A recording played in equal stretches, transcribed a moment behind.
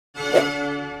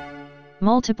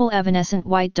Multiple evanescent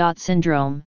white dot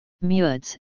syndrome,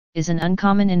 MUDS, is an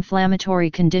uncommon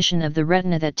inflammatory condition of the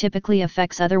retina that typically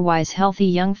affects otherwise healthy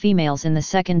young females in the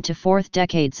second to fourth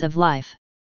decades of life.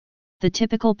 The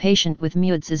typical patient with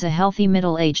MUDS is a healthy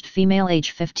middle-aged female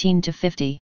age 15 to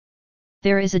 50.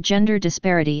 There is a gender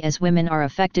disparity as women are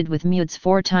affected with MUDS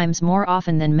 4 times more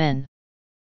often than men.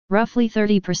 Roughly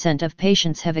 30% of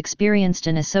patients have experienced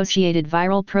an associated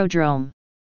viral prodrome.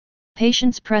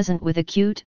 Patients present with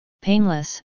acute,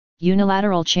 painless,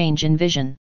 unilateral change in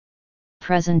vision.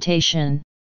 Presentation.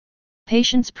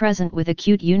 Patients present with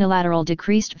acute unilateral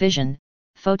decreased vision,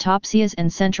 photopsias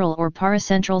and central or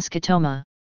paracentral scotoma.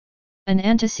 An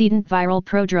antecedent viral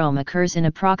prodrome occurs in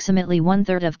approximately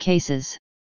 1/3 of cases.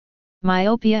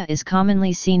 Myopia is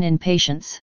commonly seen in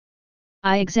patients.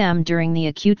 Eye exam during the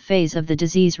acute phase of the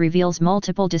disease reveals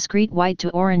multiple discrete white to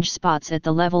orange spots at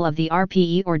the level of the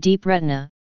RPE or deep retina,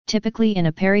 typically in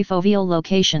a perifoveal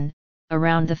location,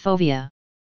 around the fovea.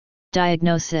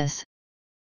 Diagnosis.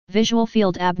 Visual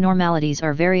field abnormalities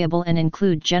are variable and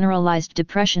include generalized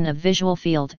depression of visual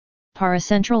field,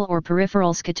 paracentral or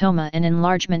peripheral scotoma and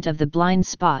enlargement of the blind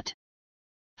spot.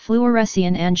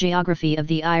 Fluorescein angiography of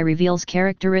the eye reveals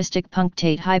characteristic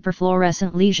punctate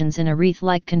hyperfluorescent lesions in a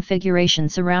wreath-like configuration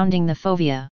surrounding the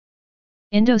fovea.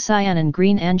 Indocyanin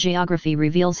green angiography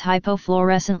reveals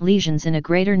hypofluorescent lesions in a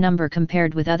greater number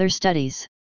compared with other studies.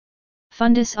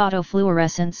 Fundus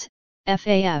autofluorescence,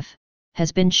 FAF,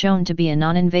 has been shown to be a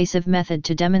non-invasive method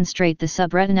to demonstrate the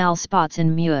subretinal spots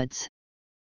in MUDS.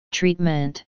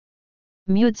 Treatment.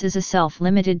 MUDS is a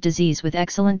self-limited disease with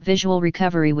excellent visual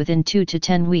recovery within 2 to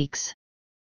 10 weeks.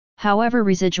 However,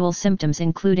 residual symptoms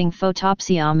including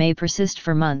photopsia may persist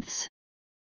for months.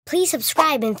 Please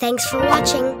subscribe and thanks for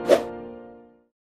watching.